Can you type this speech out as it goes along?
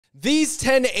These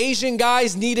 10 Asian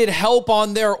guys needed help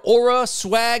on their aura,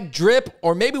 swag, drip,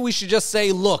 or maybe we should just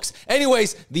say looks.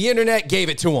 Anyways, the internet gave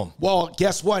it to them. Well,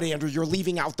 guess what, Andrew? You're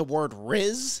leaving out the word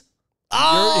Riz.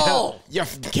 Oh! You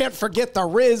can't forget the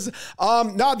Riz.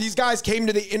 No, these guys came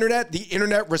to the internet. The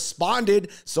internet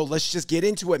responded. So let's just get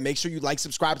into it. Make sure you like,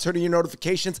 subscribe, turn on your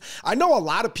notifications. I know a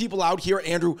lot of people out here,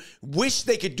 Andrew, wish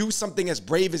they could do something as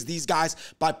brave as these guys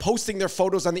by posting their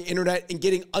photos on the internet and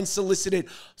getting unsolicited,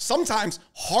 sometimes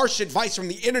harsh advice from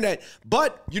the internet.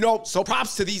 But, you know, so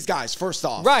props to these guys, first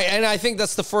off. Right, and I think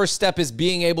that's the first step, is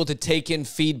being able to take in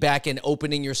feedback and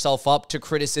opening yourself up to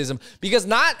criticism, because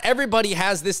not everybody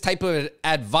has this type of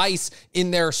advice in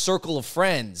their circle of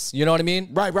friends. You know what I mean?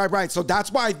 Right. So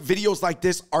that's why videos like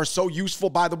this are so useful.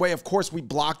 By the way, of course, we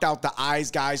blocked out the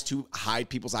eyes, guys, to hide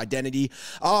people's identity.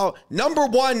 Number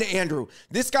one, Andrew,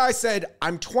 this guy said,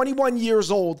 I'm 21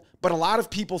 years old, but a lot of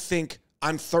people think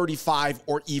I'm 35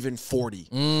 or even 40.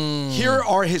 Here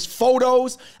are his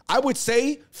photos. I would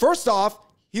say, first off,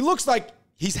 he looks like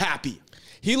he's happy.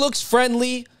 He looks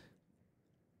friendly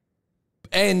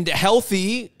and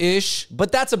healthy-ish,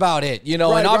 but that's about it, you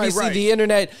know. And obviously the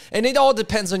internet, and it all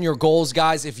depends on your goals,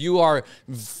 guys. If you are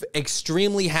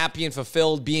extremely happy and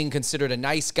fulfilled, being considered a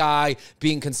nice guy,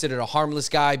 being considered a harmless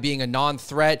guy, being a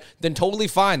non-threat, then totally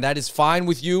fine. That is fine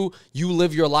with you. You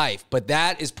live your life. But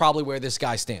that is probably where this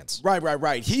guy stands.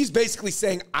 Right. He's basically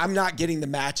saying, I'm not getting the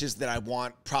matches that I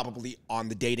want probably on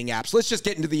the dating apps. Let's just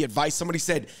get into the advice. Somebody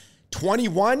said,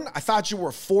 21? I thought you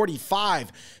were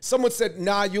 45. Someone said,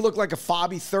 nah, you look like a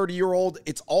fobby 30-year-old.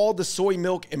 It's all the soy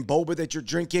milk and boba that you're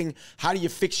drinking. How do you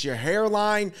fix your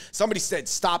hairline? Somebody said,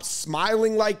 stop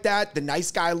smiling like that. The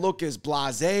nice guy look is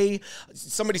blasé.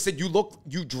 Somebody said,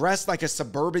 you dress like a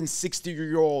suburban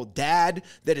 60-year-old dad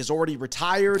that is already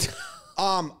retired.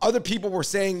 Other people were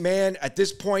saying, man, at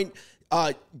this point,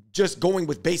 just going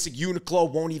with basic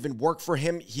Uniqlo won't even work for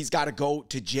him. He's got to go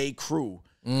to J. Crew.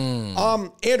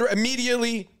 Andrew,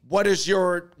 immediately, what is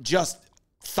your just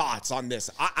thoughts on this?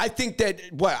 I think that,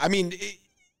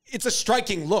 it's a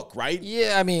striking look, right?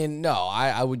 Yeah, I mean, no,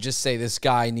 I would just say this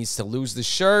guy needs to lose the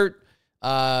shirt,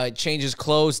 change his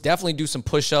clothes, definitely do some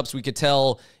push-ups. We could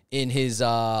tell in his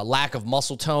lack of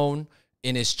muscle tone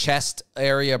in his chest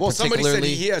area, well, particularly. Somebody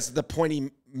said he has the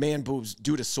pointy man boobs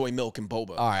due to soy milk and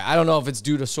boba. All right, I don't know if it's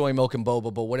due to soy milk and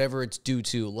boba, but whatever it's due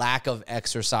to, lack of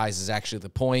exercise is actually the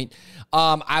point.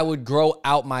 I would grow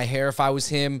out my hair if I was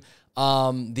him.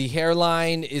 The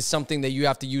hairline is something that you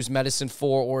have to use medicine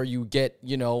for, or you get,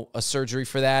 you know, a surgery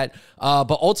for that.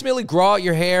 But ultimately, grow out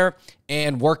your hair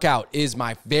and work out is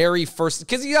my very first,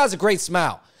 because he has a great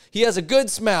smile. He has a good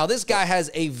smile. This guy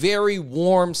has a very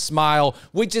warm smile,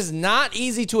 which is not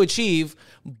easy to achieve,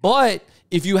 but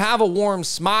if you have a warm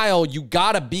smile, you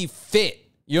gotta be fit.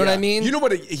 You know what I mean? You know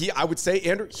what I would say,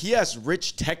 Andrew? He has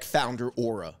rich tech founder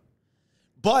aura.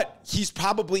 But he's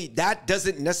probably, that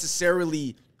doesn't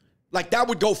necessarily, like that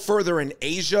would go further in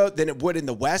Asia than it would in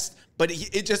the West, but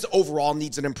it just overall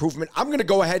needs an improvement. I'm going to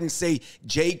go ahead and say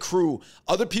J. Crew.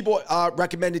 Other people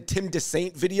recommended Tim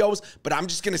DeSaint videos, but I'm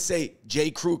just going to say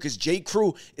J. Crew because J.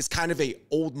 Crew is kind of a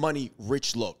old money,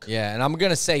 rich look. Yeah, and I'm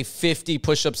going to say 50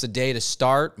 push-ups a day to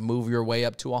start. Move your way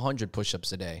up to 100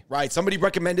 push-ups a day. Right. Somebody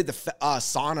recommended the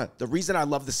sauna. The reason I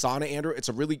love the sauna, Andrew, it's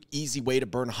a really easy way to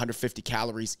burn 150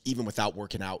 calories even without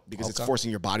working out because it's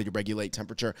forcing your body to regulate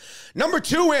temperature. Number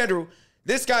two, Andrew,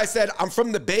 this guy said, I'm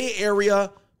from the Bay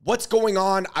Area. What's going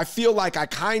on? I feel like I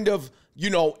kind of,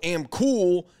 you know, am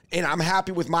cool and I'm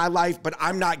happy with my life, but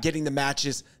I'm not getting the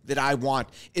matches that I want.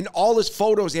 In all his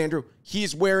photos, Andrew,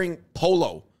 he's wearing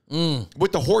polo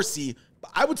with the horsey.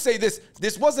 I would say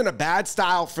this wasn't a bad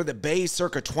style for the Bay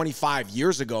circa 25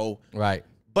 years ago. Right.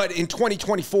 But in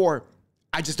 2024,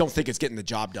 I just don't think it's getting the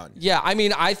job done. Yeah, I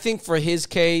mean, I think for his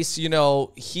case, you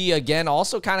know, he, again,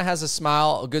 also kind of has a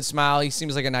smile, a good smile. He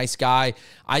seems like a nice guy.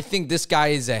 I think this guy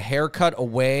is a haircut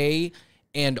away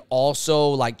and also,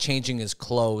 like, changing his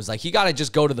clothes. Like, he got to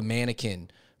just go to the mannequin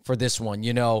for this one,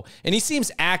 you know. And he seems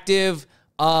active.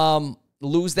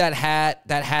 Lose that hat.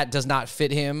 That hat does not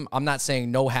fit him. I'm not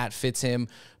saying no hat fits him.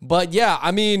 But, yeah,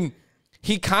 I mean,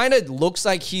 he kind of looks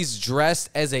like he's dressed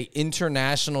as an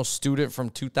international student from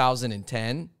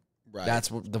 2010. Right. That's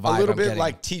the vibe. A little bit getting.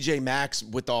 Like TJ Maxx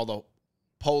with all the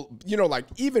polo, you know, like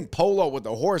even polo with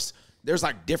the horse. There's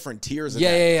like different tiers.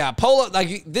 Yeah. Polo,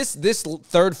 like this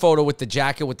third photo with the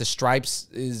jacket with the stripes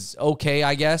is okay,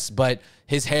 I guess. But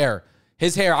his hair.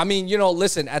 I mean, you know,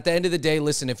 listen. At the end of the day,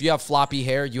 listen. If you have floppy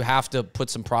hair, you have to put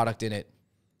some product in it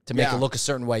to make it look a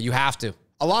certain way. You have to.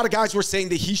 A lot of guys were saying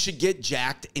that he should get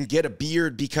jacked and get a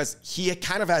beard because he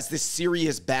kind of has this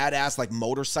serious badass like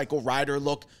motorcycle rider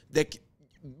look that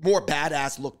more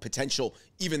badass look potential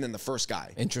even than the first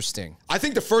guy. Interesting. I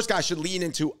think the first guy should lean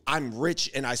into, I'm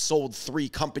rich and I sold 3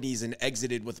 companies and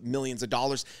exited with millions of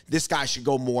dollars. This guy should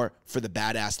go more for the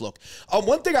badass look.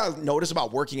 One thing I noticed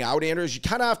about working out, Andrew, is you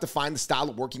kind of have to find the style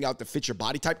of working out that fits your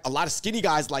body type. A lot of skinny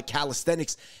guys like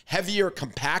calisthenics, heavier,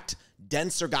 compact,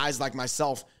 denser guys like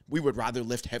myself, we would rather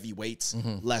lift heavy weights,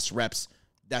 less reps.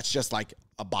 That's just like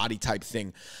a body type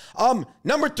thing.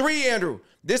 Number 3, Andrew.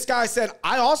 This guy said,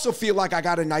 I also feel like I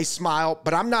got a nice smile,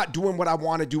 but I'm not doing what I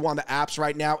want to do on the apps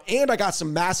right now. And I got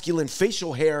some masculine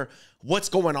facial hair. What's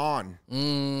going on?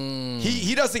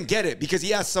 He doesn't get it because he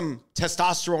has some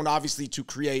testosterone, obviously, to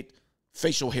create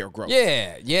facial hair growth.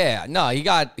 Yeah. No, he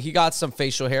got some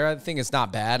facial hair. I think it's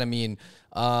not bad. I mean,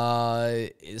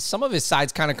 some of his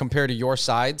sides kind of compare to your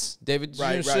sides, David.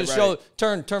 Right.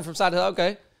 Turn from side to side.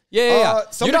 Okay. Yeah.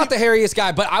 You're not the hairiest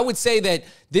guy, but I would say that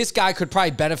this guy could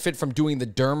probably benefit from doing the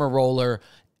derma roller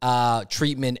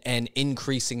treatment and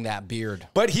increasing that beard.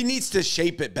 But he needs to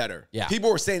shape it better. Yeah. People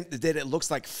were saying that it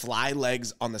looks like fly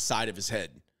legs on the side of his head.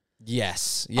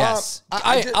 Yes.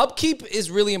 Upkeep is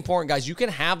really important, guys. You can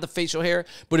have the facial hair,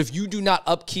 but if you do not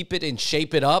upkeep it and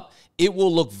shape it up, it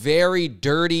will look very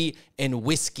dirty and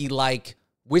whiskers-like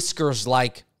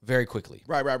very quickly.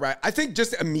 Right. I think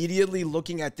just immediately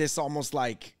looking at this almost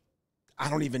like, I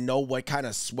don't even know what kind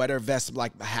of sweater vest,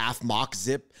 like half mock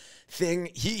zip thing.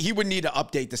 He would need to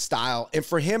update the style. And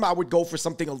for him, I would go for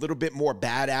something a little bit more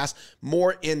badass,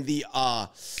 more in the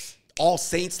All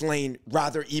Saints lane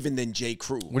rather even than J.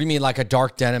 Crew. What do you mean, like a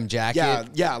dark denim jacket?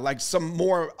 Yeah, like some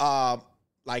more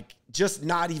like just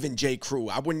not even J. Crew.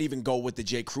 I wouldn't even go with the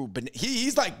J. Crew, but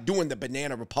he's like doing the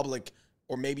Banana Republic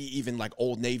or maybe even like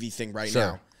Old Navy thing right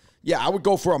now. Yeah, I would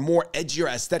go for a more edgier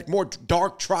aesthetic, more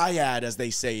dark triad, as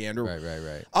they say, Andrew.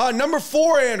 Right. Number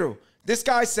 4, Andrew. This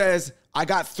guy says, I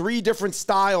got 3 different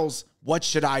styles. What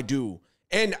should I do?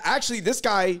 And actually, this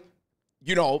guy,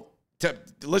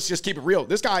 let's just keep it real.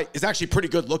 This guy is actually pretty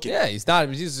good looking. Yeah,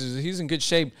 he's in good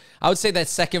shape. I would say that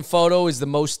second photo is the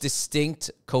most distinct,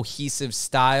 cohesive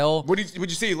style. Would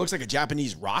you say he looks like a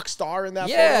Japanese rock star in that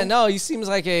photo? Yeah, no, he seems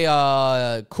like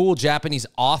a cool Japanese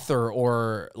author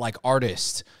or like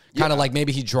artist. Kind of like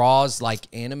maybe he draws like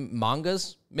anime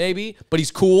mangas, maybe, but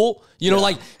he's cool.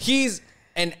 Like he's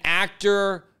an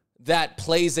actor that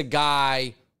plays a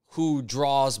guy who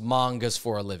draws mangas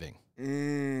for a living.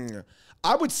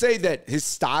 I would say that his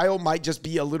style might just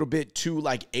be a little bit too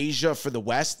like Asia for the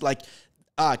West, like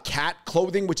cat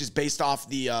clothing, which is based off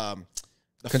the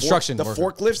construction, the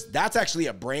forklifts. That's actually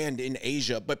a brand in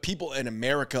Asia, but people in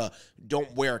America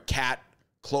don't wear cat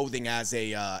clothing as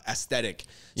a aesthetic.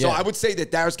 So I would say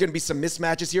that there's going to be some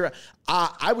mismatches here.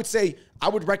 I would say I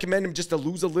would recommend him just to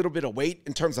lose a little bit of weight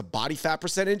in terms of body fat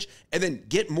percentage and then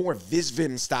get more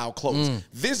Visvim style clothes.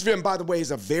 Visvim, by the way, is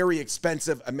a very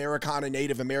expensive Americana,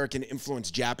 Native American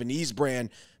influenced Japanese brand.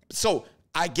 So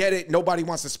I get it. Nobody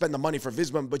wants to spend the money for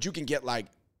Visvim, but you can get like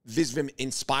Visvim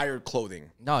inspired clothing.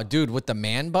 No, dude, with the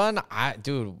man bun,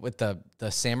 with the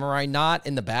samurai knot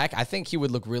in the back, I think he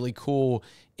would look really cool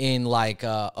in like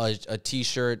a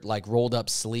t-shirt, like rolled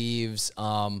up sleeves.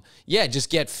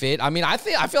 Just get fit. I mean, I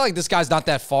feel like this guy's not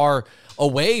that far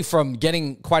away from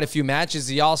getting quite a few matches.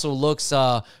 He also looks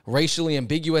racially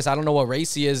ambiguous. I don't know what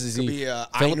race he is. Is Could he be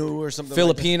Ainu or something?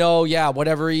 Filipino? Like yeah,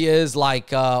 whatever he is,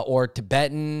 like or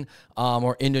Tibetan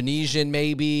or Indonesian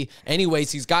maybe.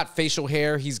 Anyways, he's got facial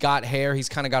hair. He's got hair. He's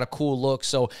kind of got a cool look.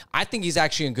 So I think he's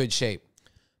actually in good shape.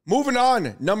 Moving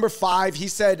on, number 5,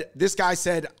 this guy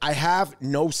said, I have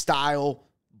no style,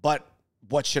 but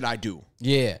what should I do?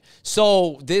 Yeah.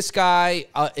 So this guy,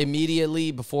 immediately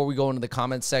before we go into the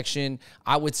comment section,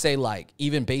 I would say like,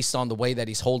 even based on the way that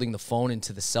he's holding the phone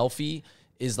into the selfie,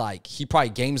 is like he probably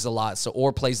games a lot,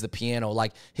 or plays the piano.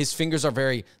 Like his fingers are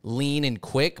very lean and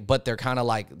quick, but they're kind of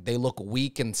like they look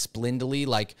weak and splindly.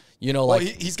 Like like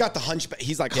he's got the hunch.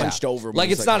 He's like hunched over. Like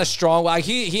it's not a strong. Like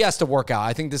he has to work out.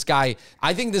 I think this guy,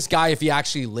 if he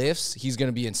actually lifts, he's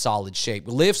gonna be in solid shape.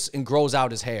 Lifts and grows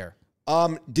out his hair.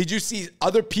 Did you see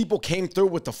other people came through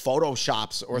with the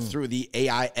photoshops or through the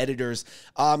AI editors?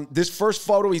 This first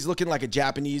photo, he's looking like a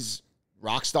Japanese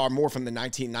rock star, more from the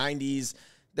 1990s.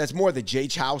 That's more the Jay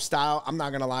Chow style. I'm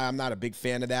not going to lie. I'm not a big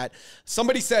fan of that.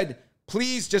 Somebody said,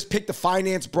 please just pick the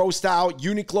finance bro style,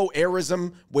 Uniqlo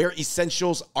Airism, wear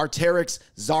essentials, Arc'teryx,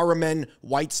 Zara Men,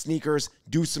 white sneakers,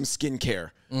 do some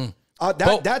skincare.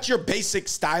 That's your basic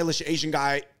stylish Asian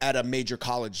guy at a major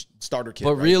college starter kit.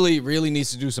 But right? really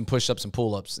needs to do some push-ups and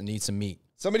pull-ups and eat some meat.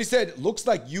 Somebody said, looks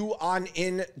like you on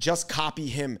in, just copy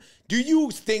him. Do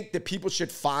you think that people should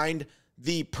find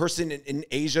the person in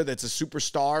Asia that's a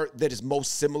superstar that is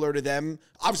most similar to them.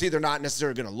 Obviously, they're not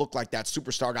necessarily going to look like that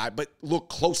superstar guy, but look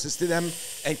closest to them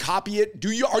and copy it.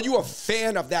 Are you a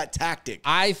fan of that tactic?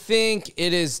 I think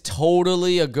it is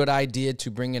totally a good idea to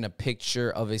bring in a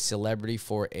picture of a celebrity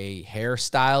for a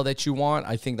hairstyle that you want.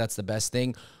 I think that's the best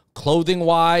thing.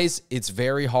 Clothing-wise, it's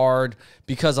very hard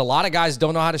because a lot of guys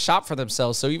don't know how to shop for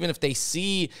themselves. So even if they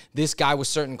see this guy with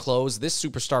certain clothes, this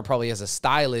superstar probably has a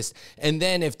stylist. And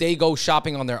then if they go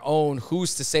shopping on their own,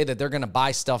 who's to say that they're going to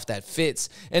buy stuff that fits?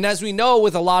 And as we know,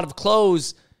 with a lot of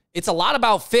clothes, it's a lot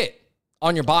about fit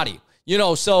on your body. You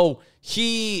know, so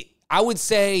I would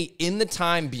say in the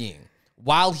time being,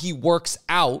 while he works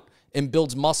out and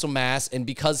builds muscle mass, and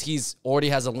because he's already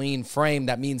has a lean frame,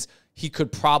 that means he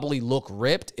could probably look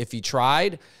ripped if he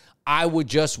tried. I would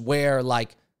just wear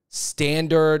like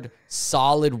standard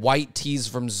solid white tees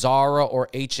from Zara or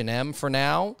H&M for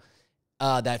now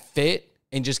that fit,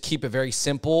 and just keep it very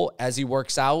simple as he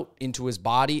works out into his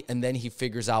body, and then he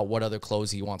figures out what other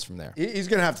clothes he wants from there. He's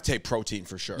going to have to take protein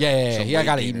for sure. Yeah. He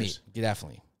got to eat meat. Yeah,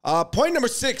 definitely. Point number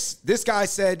 6, this guy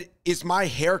said, is my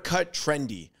haircut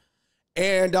trendy?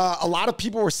 And a lot of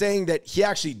people were saying that he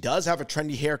actually does have a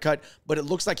trendy haircut, but it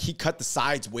looks like he cut the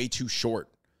sides way too short.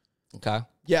 Okay.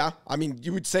 Yeah, I mean,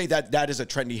 you would say that that is a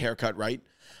trendy haircut, right?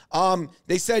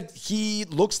 They said he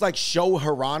looks like Sho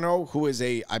Hirano, who is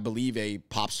I believe, a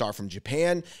pop star from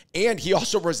Japan. And he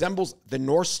also resembles the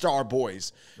North Star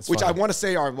Boys, which I want to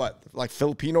say are like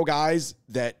Filipino guys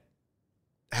that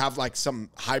have like some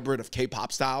hybrid of K-pop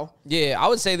style. Yeah, I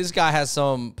would say this guy has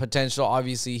some potential.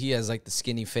 Obviously, he has like the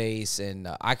skinny face, and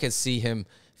I could see him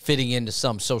fitting into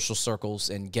some social circles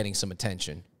and getting some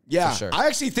attention. Yeah, for sure. I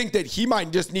actually think that he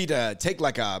might just need to take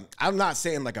like I'm not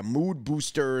saying like a mood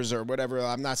boosters or whatever.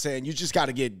 I'm not saying you just got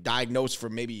to get diagnosed for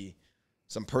maybe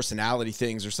some personality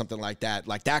things or something like that.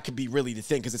 Like that could be really the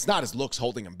thing, because it's not his looks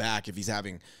holding him back if he's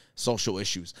having social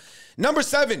issues. Number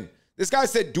 7, this guy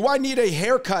said, do I need a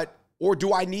haircut or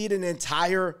do I need an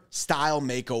entire style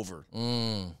makeover?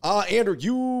 Andrew,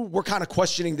 you were kind of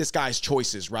questioning this guy's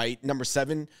choices, right? Number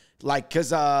 7, like,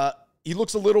 because he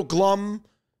looks a little glum.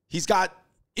 He's got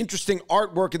interesting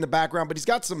artwork in the background, but he's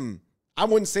got some, I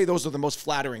wouldn't say those are the most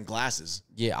flattering glasses.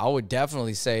 Yeah, I would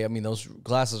definitely say, I mean, those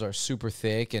glasses are super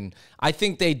thick, and I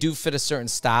think they do fit a certain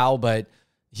style, but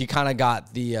he kind of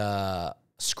got the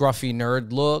scruffy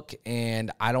nerd look,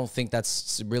 and I don't think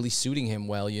that's really suiting him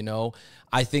well, you know?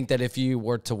 I think that if you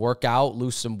were to work out,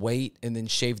 lose some weight, and then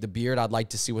shave the beard, I'd like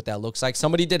to see what that looks like.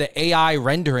 Somebody did an AI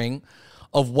rendering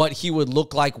of what he would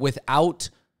look like without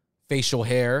facial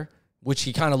hair, which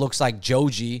he kind of looks like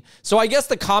Joji. So I guess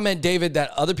the comment, David, that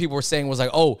other people were saying was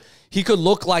like, oh, he could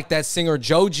look like that singer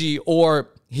Joji, or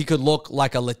he could look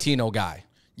like a Latino guy.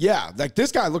 Yeah, like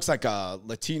this guy looks like a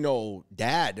Latino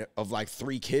dad of like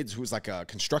 3 kids who's like a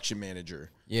construction manager.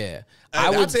 Yeah.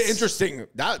 I would say interesting.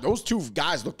 Those two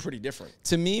guys look pretty different.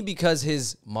 To me, because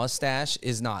his mustache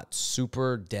is not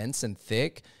super dense and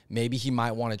thick, maybe he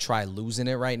might want to try losing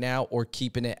it right now or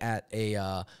keeping it at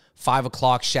a 5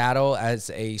 o'clock shadow as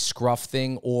a scruff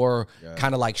thing, or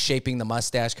kind of like shaping the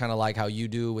mustache, kind of like how you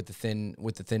do with the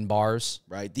thin bars.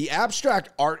 Right. The abstract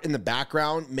art in the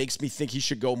background makes me think he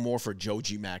should go more for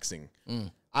Joji maxing.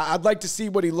 I'd like to see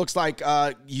what he looks like.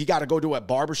 You got to go to a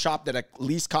barbershop that at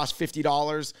least costs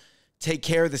 $50, take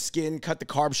care of the skin, cut the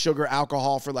carb, sugar,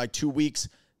 alcohol for like 2 weeks,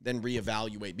 then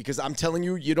reevaluate. Because I'm telling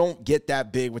you, you don't get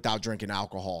that big without drinking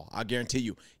alcohol. I guarantee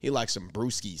you, he likes some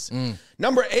brewskis.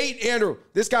 Number 8, Andrew.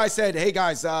 This guy said, hey,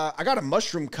 guys, I got a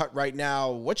mushroom cut right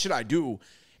now. What should I do?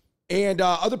 And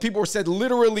other people said,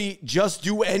 literally, just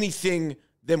do anything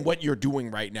than what you're doing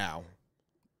right now.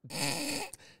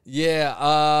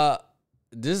 Yeah,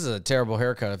 this is a terrible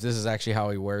haircut if this is actually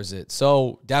how he wears it.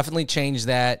 So definitely change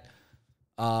that.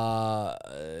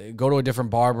 Go to a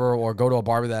different barber, or go to a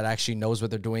barber that actually knows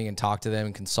what they're doing and talk to them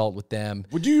and consult with them.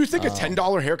 Would you think a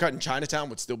 $10 haircut in Chinatown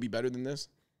would still be better than this?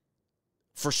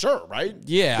 For sure, right?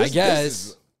 Yeah, I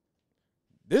guess.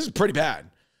 This is pretty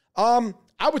bad.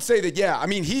 I would say that, yeah, I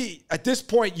mean, at this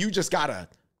point, you just got to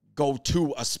go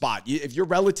to a spot. If your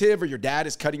relative or your dad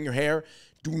is cutting your hair,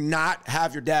 do not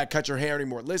have your dad cut your hair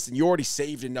anymore. Listen, you already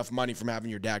saved enough money from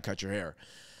having your dad cut your hair.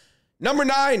 Number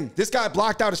 9, this guy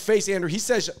blocked out his face, Andrew. He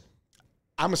says,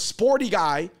 I'm a sporty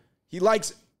guy. He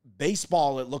likes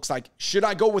baseball, it looks like. Should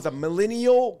I go with a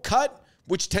millennial cut,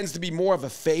 which tends to be more of a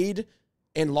fade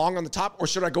and long on the top, or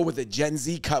should I go with a Gen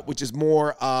Z cut, which is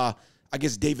more, I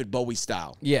guess, David Bowie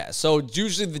style? Yeah, so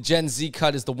usually the Gen Z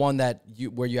cut is the one that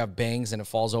where you have bangs and it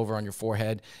falls over on your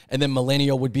forehead. And then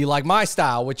millennial would be like my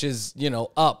style, which is,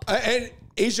 up. And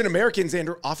Asian Americans,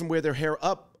 Andrew, often wear their hair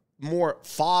up more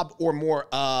fob or more,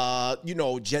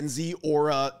 Gen Z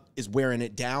aura is wearing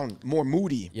it down, more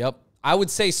moody. Yep. I would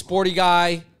say sporty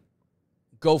guy,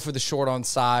 go for the short on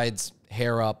sides,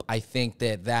 hair up. I think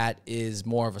that is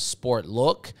more of a sport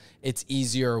look. It's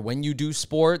easier when you do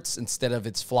sports instead of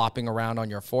it's flopping around on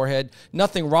your forehead.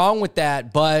 Nothing wrong with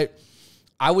that, but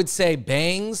I would say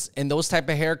bangs and those type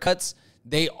of haircuts,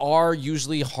 they are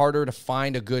usually harder to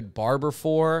find a good barber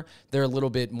for. They're a little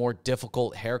bit more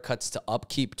difficult haircuts to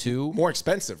upkeep too. More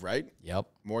expensive, right? Yep.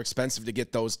 More expensive to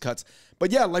get those cuts.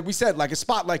 But yeah, like we said, like a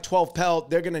spot like 12 Pel,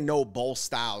 they're going to know both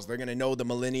styles. They're going to know the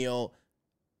millennial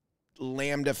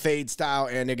lambda fade style,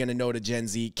 and they're going to know the Gen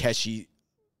Z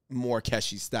more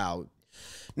Keshi style.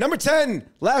 Number 10,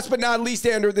 last but not least,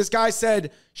 Andrew, this guy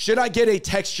said, should I get a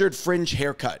textured fringe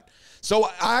haircut? So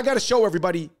I got to show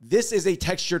everybody, this is a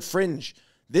textured fringe.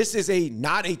 This is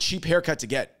not a cheap haircut to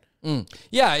get.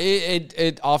 Yeah,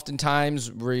 it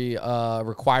oftentimes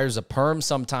requires a perm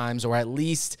sometimes, or at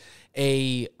least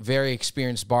a very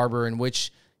experienced barber, in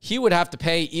which he would have to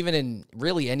pay, even in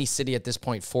really any city at this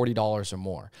point, $40 or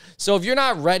more. So if you're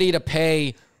not ready to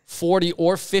pay $40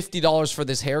 or $50 for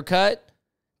this haircut,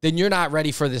 then you're not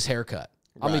ready for this haircut.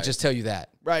 Right. Let me just tell you that.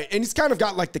 Right, and he's kind of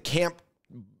got like the camp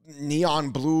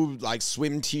neon blue like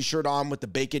swim t-shirt on with the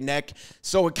bacon neck,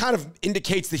 so it kind of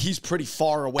indicates that he's pretty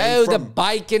far away from the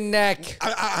bacon neck.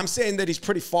 I'm saying that he's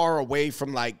pretty far away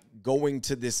from like going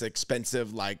to this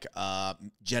expensive like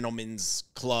gentleman's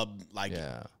club like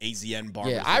AZN barber.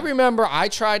 Yeah, I remember I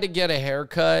tried to get a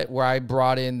haircut where I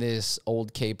brought in this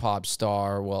old K-pop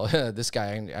star. Well, this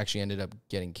guy actually ended up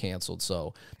getting canceled,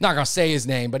 so I'm not gonna say his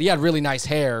name, but he had really nice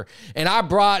hair, and I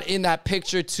brought in that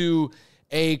picture to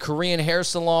a Korean hair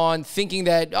salon thinking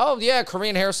that, oh yeah,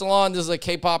 Korean hair salon, this is a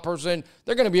K-pop person,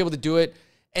 they're going to be able to do it.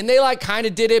 And they like kind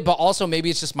of did it, but also maybe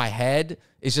it's just my head.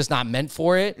 It's just not meant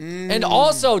for it. And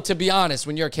also, to be honest,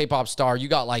 when you're a K-pop star, you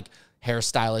got like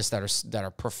hairstylists that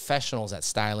are professionals at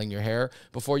styling your hair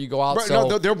before you go out. Right, so,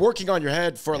 no, they're working on your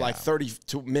head for like 30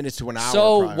 minutes to an hour.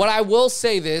 So what I will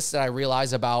say that I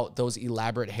realize about those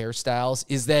elaborate hairstyles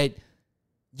is that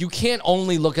you can't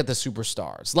only look at the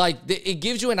superstars. Like, it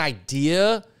gives you an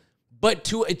idea, but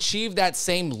to achieve that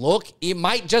same look, it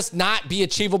might just not be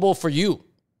achievable for you.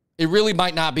 It really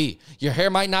might not be. Your hair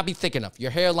might not be thick enough.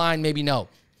 Your hairline, maybe no.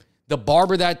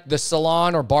 The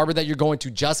salon or barber that you're going to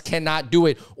just cannot do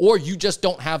it, or you just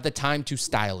don't have the time to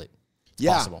style it. It's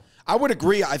possible. I would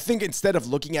agree. I think instead of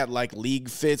looking at like league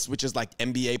fits, which is like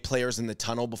NBA players in the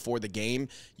tunnel before the game,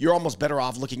 you're almost better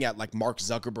off looking at like Mark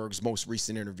Zuckerberg's most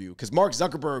recent interview. Because Mark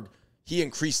Zuckerberg, he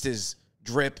increased his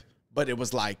drip, but it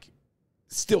was like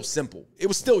still simple. It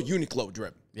was still Uniqlo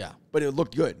drip. Yeah. But it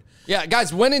looked good. Yeah,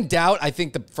 guys, when in doubt, I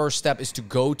think the first step is to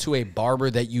go to a barber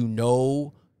that you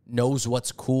know knows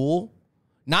what's cool.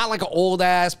 Not like an old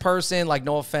ass person, like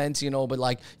no offense, but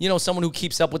like, someone who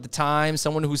keeps up with the times,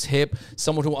 someone who's hip,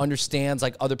 someone who understands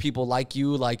like other people like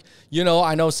you. Like,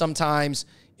 I know sometimes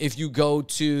if you go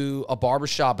to a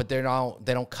barbershop, but they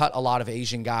don't cut a lot of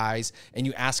Asian guys, and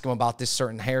you ask them about this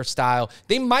certain hairstyle,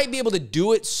 they might be able to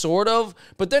do it sort of,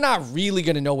 but they're not really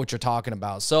going to know what you're talking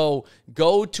about. So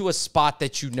go to a spot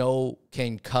that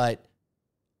can cut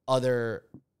other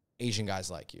Asian guys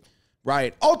like you.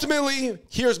 Right. Ultimately,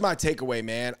 here's my takeaway,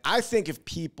 man. I think if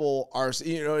people are,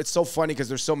 it's so funny because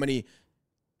there's so many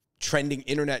trending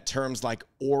internet terms like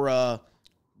aura,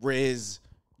 riz,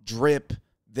 drip,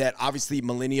 that obviously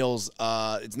millennials,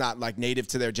 it's not like native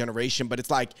to their generation, but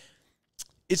I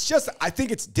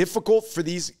think it's difficult for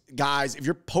these guys, if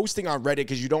you're posting on Reddit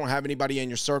because you don't have anybody in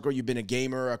your circle, you've been a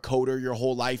gamer, a coder your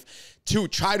whole life, to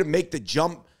try to make the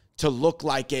jump to look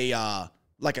like a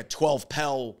 12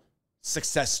 Pel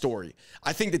success story.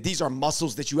 I think that these are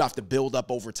muscles that you have to build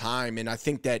up over time, and I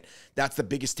think that that's the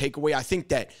biggest takeaway. I think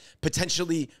that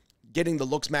potentially getting the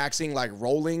looks maxing like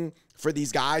rolling for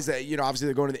these guys that, obviously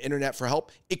they're going to the internet for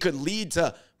help, it could lead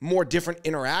to more different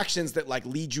interactions that like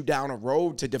lead you down a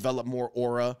road to develop more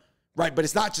aura, right? But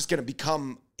it's not just going to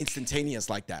become instantaneous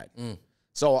like that.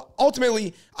 So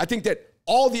ultimately, I think that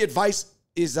all the advice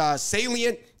is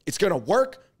salient. It's going to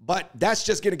work, but that's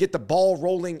just going to get the ball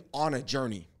rolling on a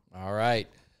journey. All right.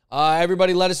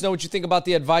 Everybody, let us know what you think about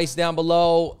the advice down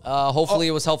below. Hopefully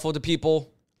it was helpful to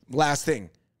people. Last thing.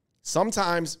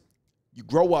 Sometimes you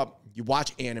grow up, you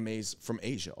watch animes from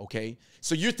Asia, okay?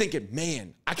 So you're thinking,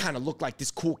 man, I kind of look like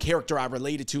this cool character I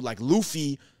related to, like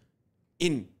Luffy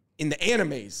in the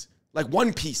animes, like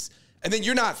One Piece. And then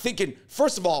you're not thinking,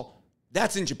 first of all,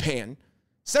 that's in Japan.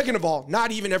 Second of all,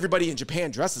 not even everybody in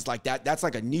Japan dresses like that. That's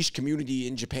like a niche community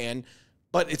in Japan,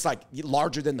 but it's like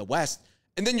larger than the West.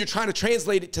 And then you're trying to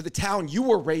translate it to the town you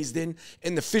were raised in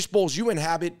and the fish bowls you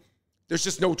inhabit. There's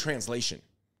just no translation.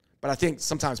 But I think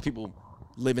sometimes people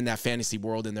live in that fantasy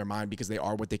world in their mind because they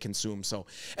are what they consume. So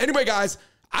anyway, guys,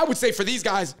 I would say for these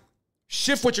guys,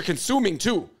 shift what you're consuming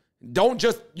too. Don't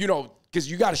just, because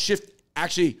you got to shift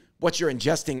actually what you're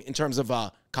ingesting in terms of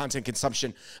content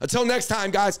consumption. Until next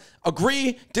time, guys,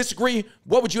 agree, disagree,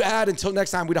 what would you add? Until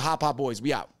next time, we the Hop Hop Boys.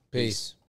 We out. Peace.